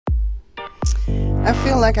I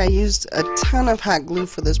feel like I used a ton of hot glue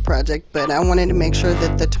for this project, but I wanted to make sure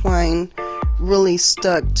that the twine really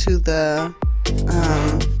stuck to the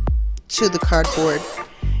cardboard.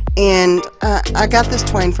 And I got this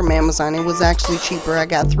twine from Amazon. It was actually cheaper. I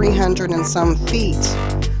got 300 and some feet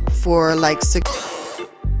for like $6.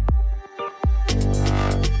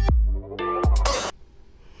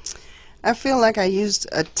 I feel like I used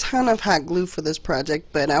a ton of hot glue for this project,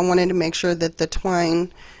 but I wanted to make sure that the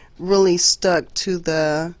twine really stuck to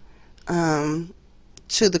the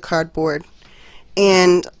cardboard.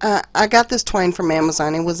 And I got this twine from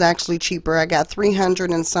Amazon. It was actually cheaper. I got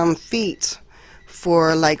 300 and some feet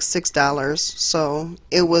for like $6, so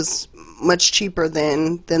it was much cheaper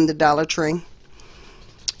than the Dollar Tree.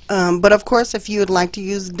 But of course, if you would like to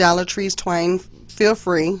use the Dollar Tree's twine, feel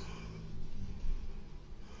free.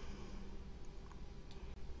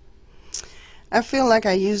 I feel like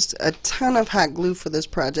I used a ton of hot glue for this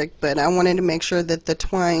project, but I wanted to make sure that the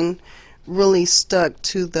twine really stuck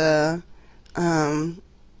to the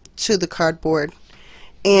cardboard.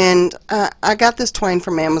 And I got this twine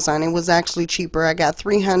from Amazon. It was actually cheaper. I got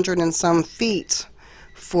 300 and some feet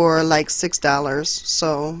for like $6,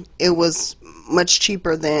 so it was much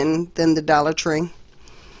cheaper than the Dollar Tree.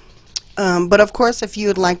 But of course, if you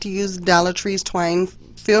would like to use the Dollar Tree's twine,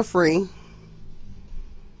 feel free.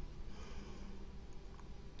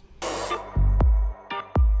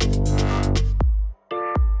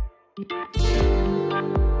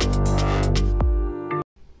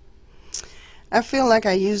 I feel like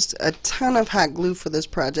I used a ton of hot glue for this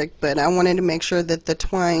project, but I wanted to make sure that the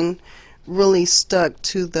twine really stuck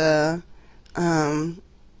to the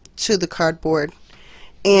cardboard.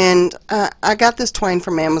 And I got this twine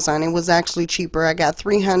from Amazon. It was actually cheaper. I got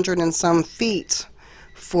 300 and some feet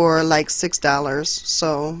for like $6,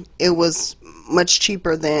 so it was much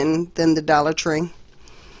cheaper than the Dollar Tree.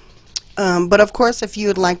 But of course, if you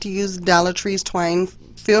would like to use the Dollar Tree's twine,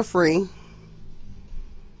 feel free.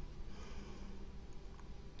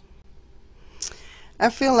 I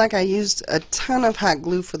feel like I used a ton of hot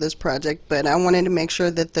glue for this project, but I wanted to make sure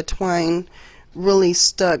that the twine really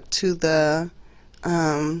stuck to the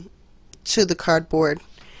cardboard.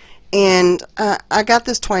 And I got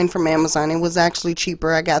this twine from Amazon. It was actually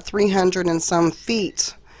cheaper. I got 300 and some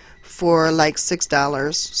feet for like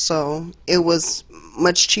 $6, so it was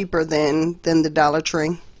much cheaper than the Dollar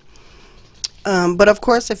Tree. But of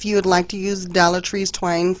course, if you would like to use the Dollar Tree's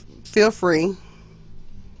twine, feel free.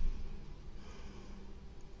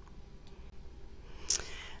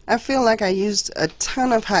 I feel like I used a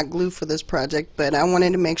ton of hot glue for this project, but I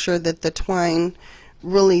wanted to make sure that the twine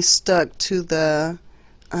really stuck to the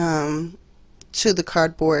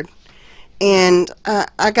cardboard. And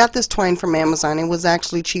I got this twine from Amazon. It was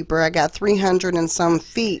actually cheaper. I got 300 and some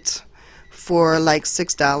feet for like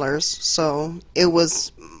 $6, so it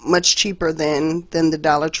was much cheaper than the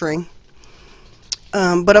Dollar Tree.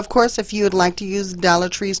 But of course, if you would like to use the Dollar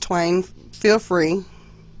Tree's twine, feel free.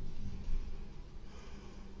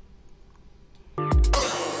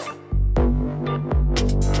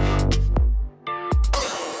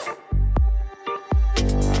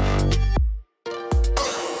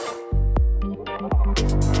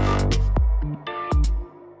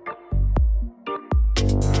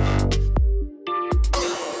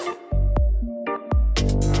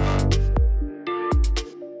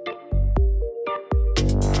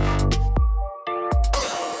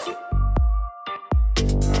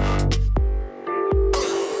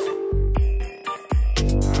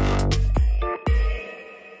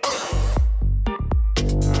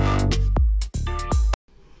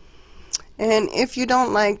 And if you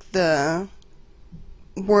don't like the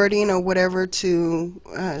wording or whatever to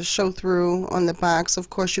show through on the box, of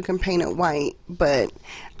course you can paint it white, but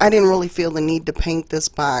I didn't really feel the need to paint this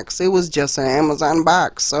box. It was just an Amazon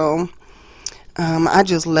box, so I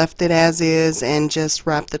just left it as is and just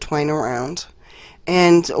wrapped the twine around.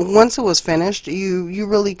 And once it was finished, you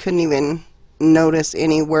really couldn't even notice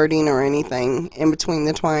any wording or anything in between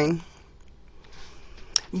the twine.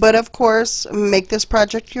 But of course, make this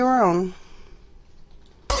project your own.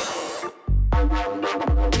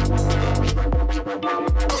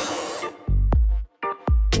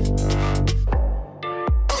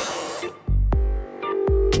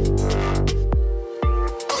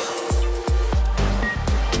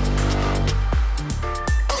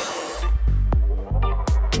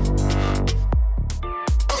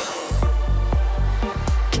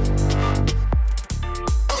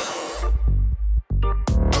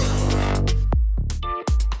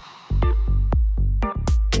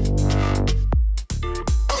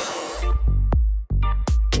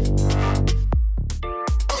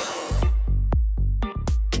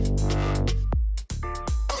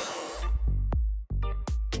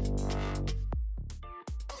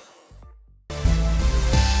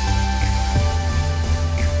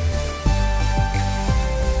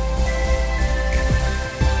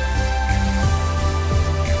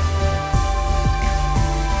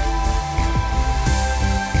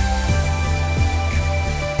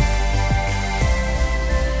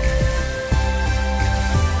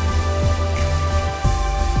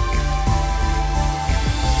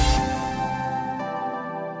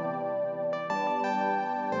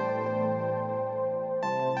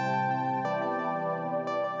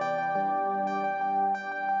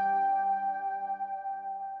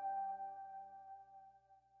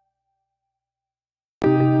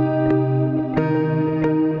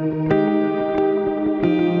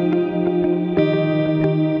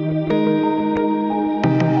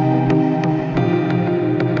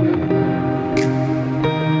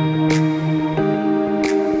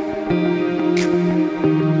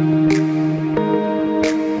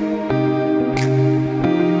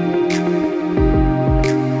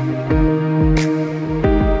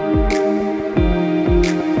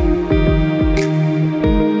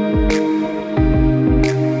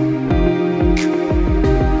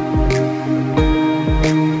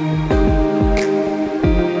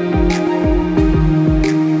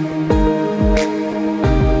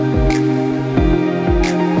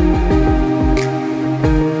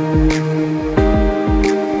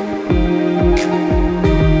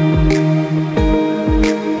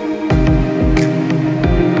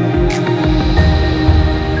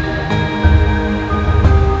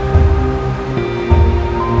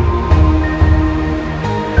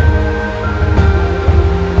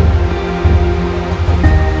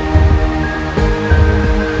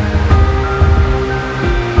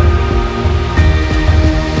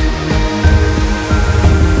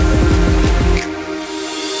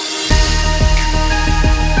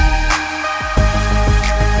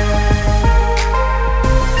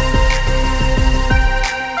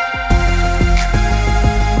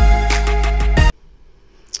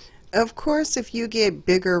 course, if you get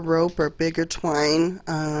bigger rope or bigger twine,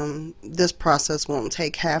 this process won't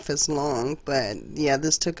take half as long, but yeah,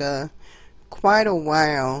 this took quite a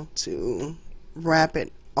while to wrap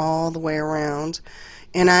it all the way around.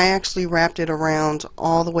 And I actually wrapped it around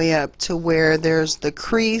all the way up to where there's the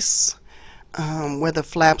crease, where the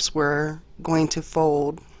flaps were going to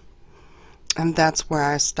fold, and that's where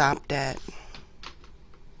I stopped at.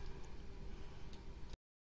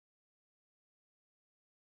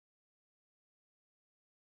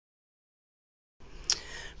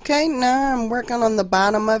 Okay, now I'm working on the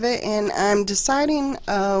bottom of it, and I'm deciding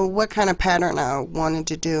what kind of pattern I wanted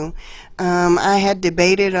to do. I had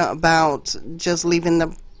debated about just leaving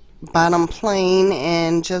the bottom plain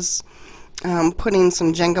and just putting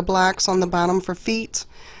some Jenga blocks on the bottom for feet,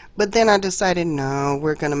 but then I decided no,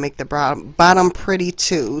 we're going to make the bottom pretty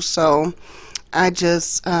too. So I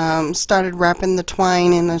just started wrapping the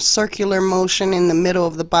twine in a circular motion in the middle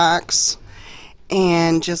of the box,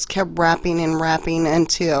 and just kept wrapping and wrapping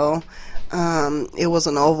until it was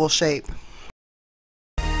an oval shape.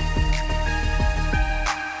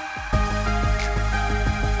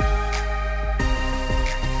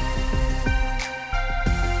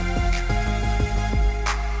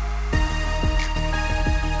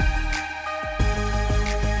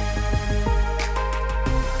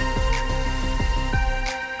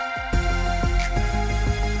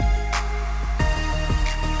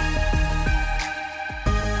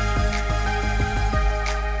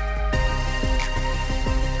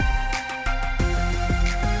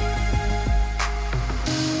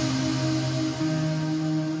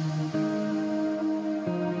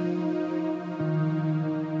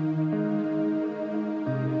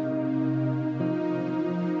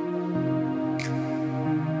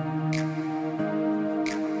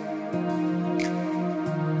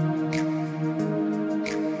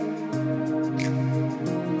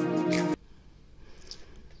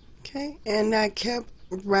 Okay, and I kept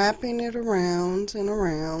wrapping it around and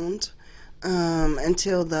around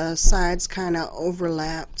until the sides kind of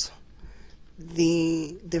overlapped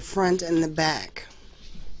the front and the back.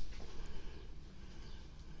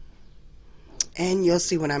 And you'll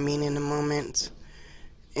see what I mean in a moment.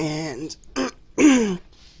 And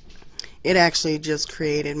it actually just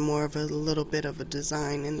created more of a little bit of a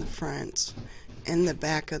design in the front and the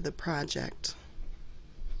back of the project.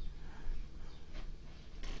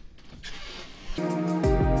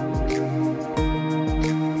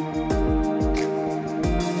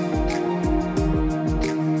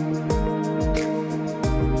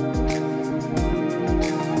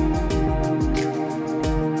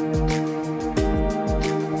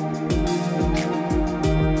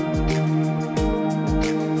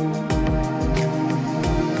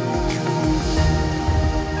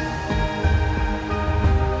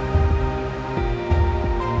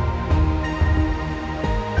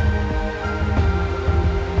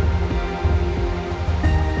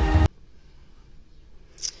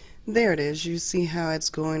 There it is. You see how it's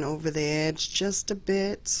going over the edge just a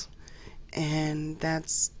bit, and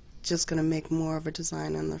that's just going to make more of a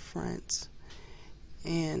design on the front.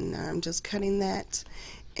 And I'm just cutting that,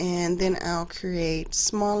 and then I'll create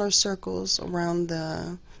smaller circles around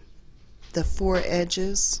the four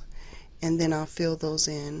edges, and then I'll fill those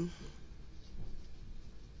in.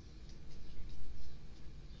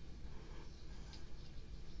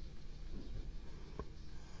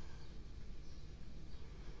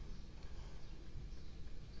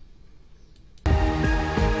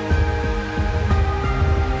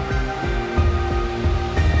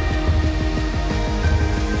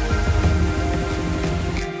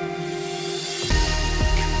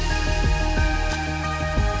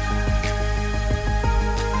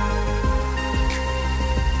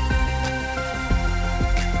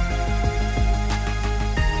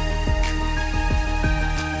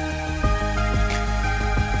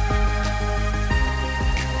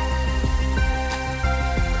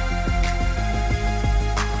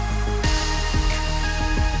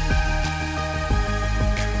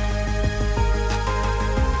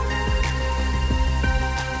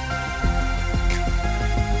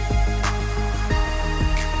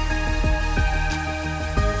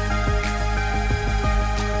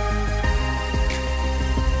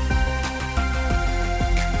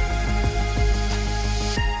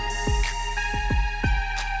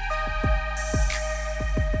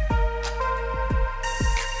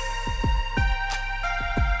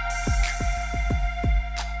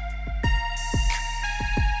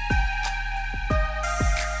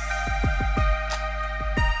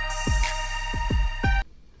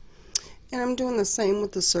 And I'm doing the same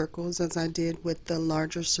with the circles as I did with the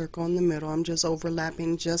larger circle in the middle. I'm just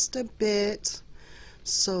overlapping just a bit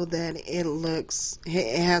so that it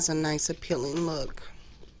has a nice appealing look.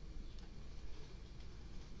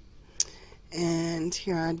 And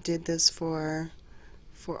here I did this for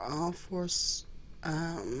all four sides.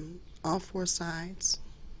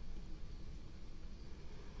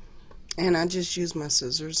 And I just used my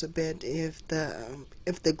scissors a bit if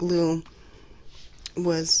the glue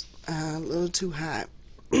was a little too hot.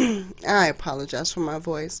 I apologize for my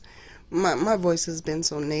voice. My voice has been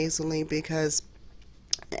so nasally because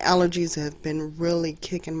allergies have been really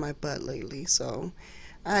kicking my butt lately, so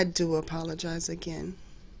I do apologize again.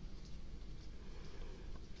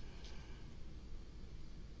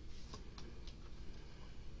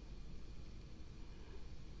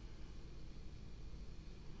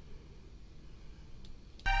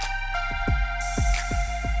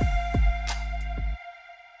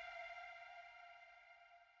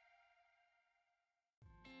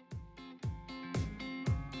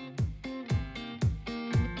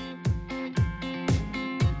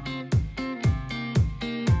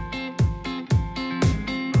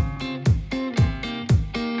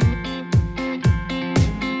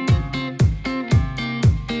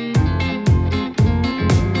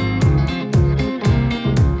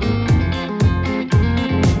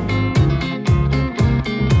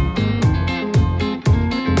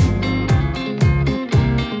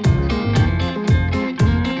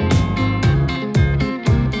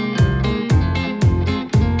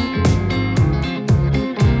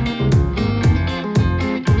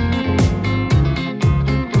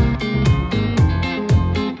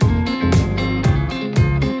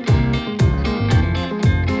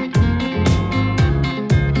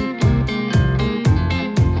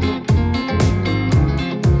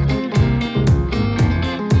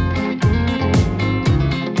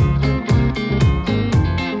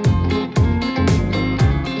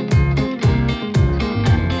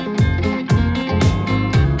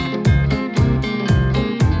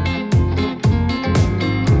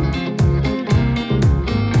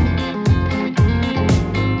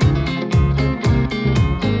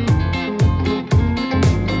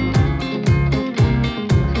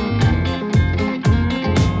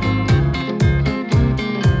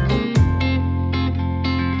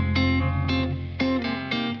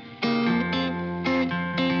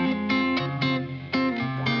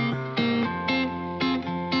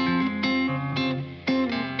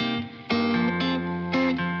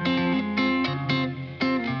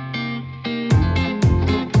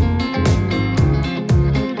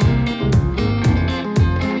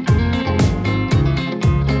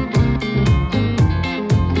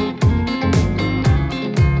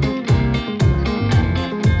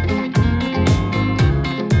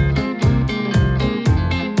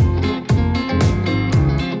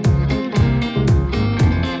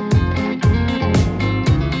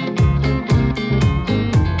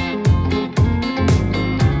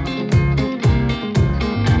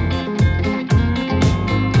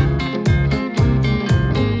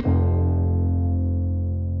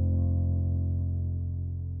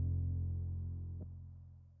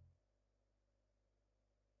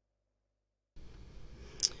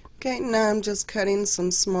 Okay, now I'm just cutting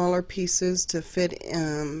some smaller pieces to fit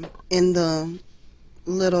in the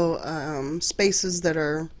little spaces that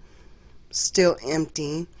are still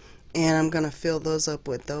empty, and I'm gonna fill those up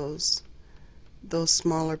with those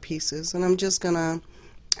smaller pieces, and I'm just gonna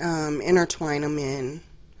intertwine them in.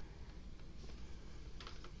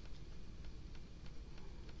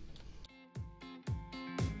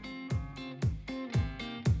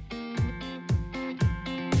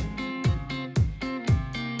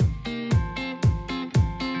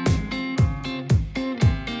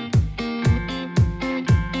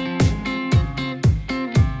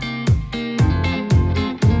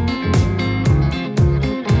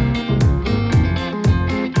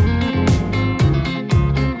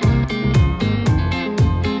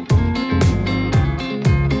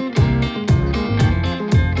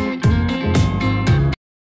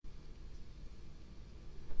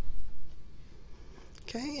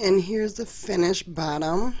 Okay, and here's the finished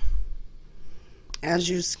bottom. As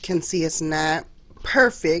you can see, it's not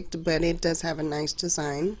perfect, but it does have a nice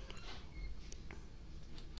design.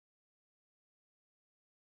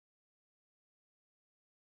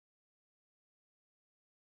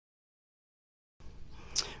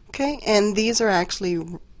 Okay, and these are actually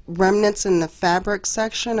remnants in the fabric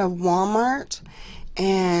section of Walmart,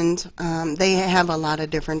 and they have a lot of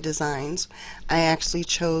different designs. I actually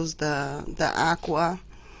chose the aqua.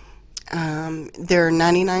 They're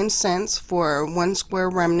 99 cents for 1 square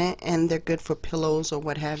remnant, and they're good for pillows or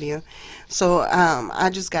what have you. So I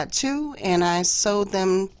just got 2, and I sewed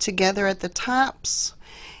them together at the tops,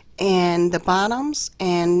 and the bottoms,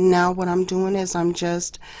 and now what I'm doing is I'm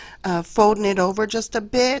just folding it over just a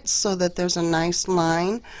bit so that there's a nice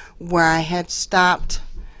line where I had stopped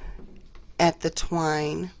at the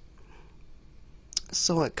twine,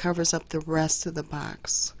 so it covers up the rest of the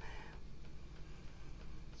box.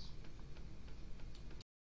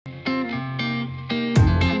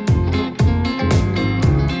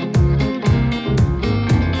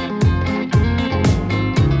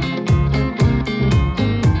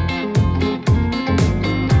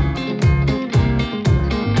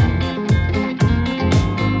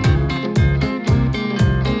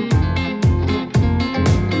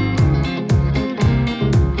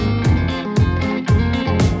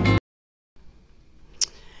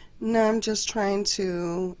 Now I'm just trying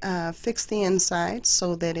to fix the inside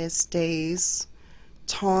so that it stays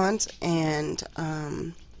taut and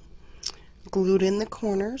glued in the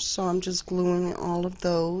corners. So I'm just gluing all of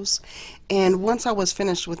those. And once I was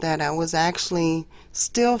finished with that, I was actually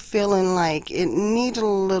still feeling like it needed a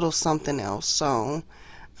little something else. So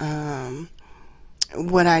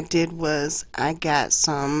what I did was I got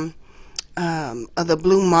some of the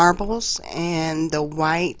blue marbles and the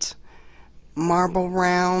white marble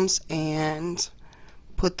rounds and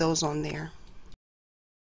put those on there.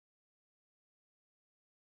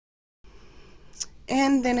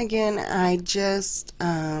 And then again, I just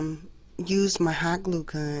used my hot glue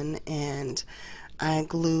gun and I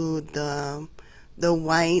glued the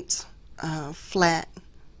white flat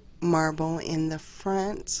marble in the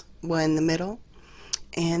front, well, in the middle,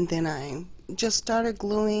 and then I just started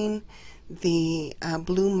gluing the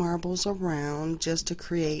blue marbles around just to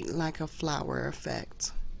create like a flower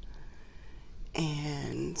effect.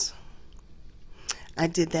 And I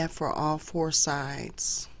did that for all 4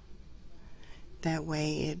 sides. That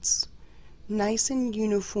way it's nice and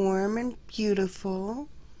uniform and beautiful.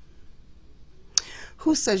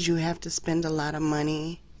 Who says you have to spend a lot of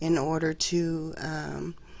money in order to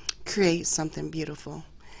create something beautiful?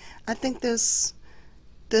 I think this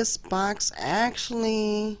box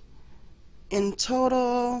actually, in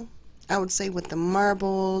total, I would say with the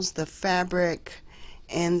marbles, the fabric,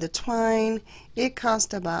 and the twine, it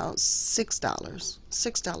cost about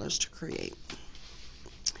 $6 to create.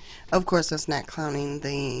 Of course, that's not counting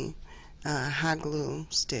the hot glue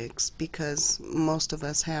sticks, because most of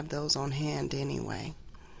us have those on hand anyway.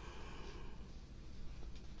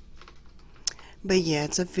 But yeah,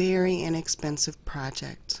 it's a very inexpensive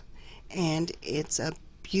project, and it's a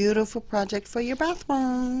beautiful project for your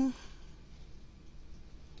bathroom.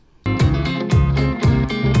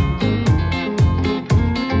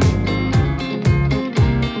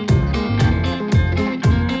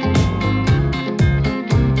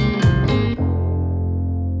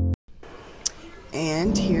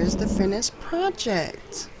 And here's the finished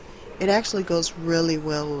project. It actually goes really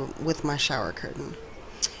well with my shower curtain.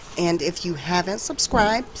 And if you haven't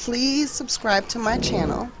subscribed, please subscribe to my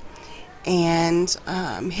channel and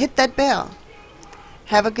hit that bell.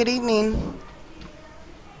 Have a good evening.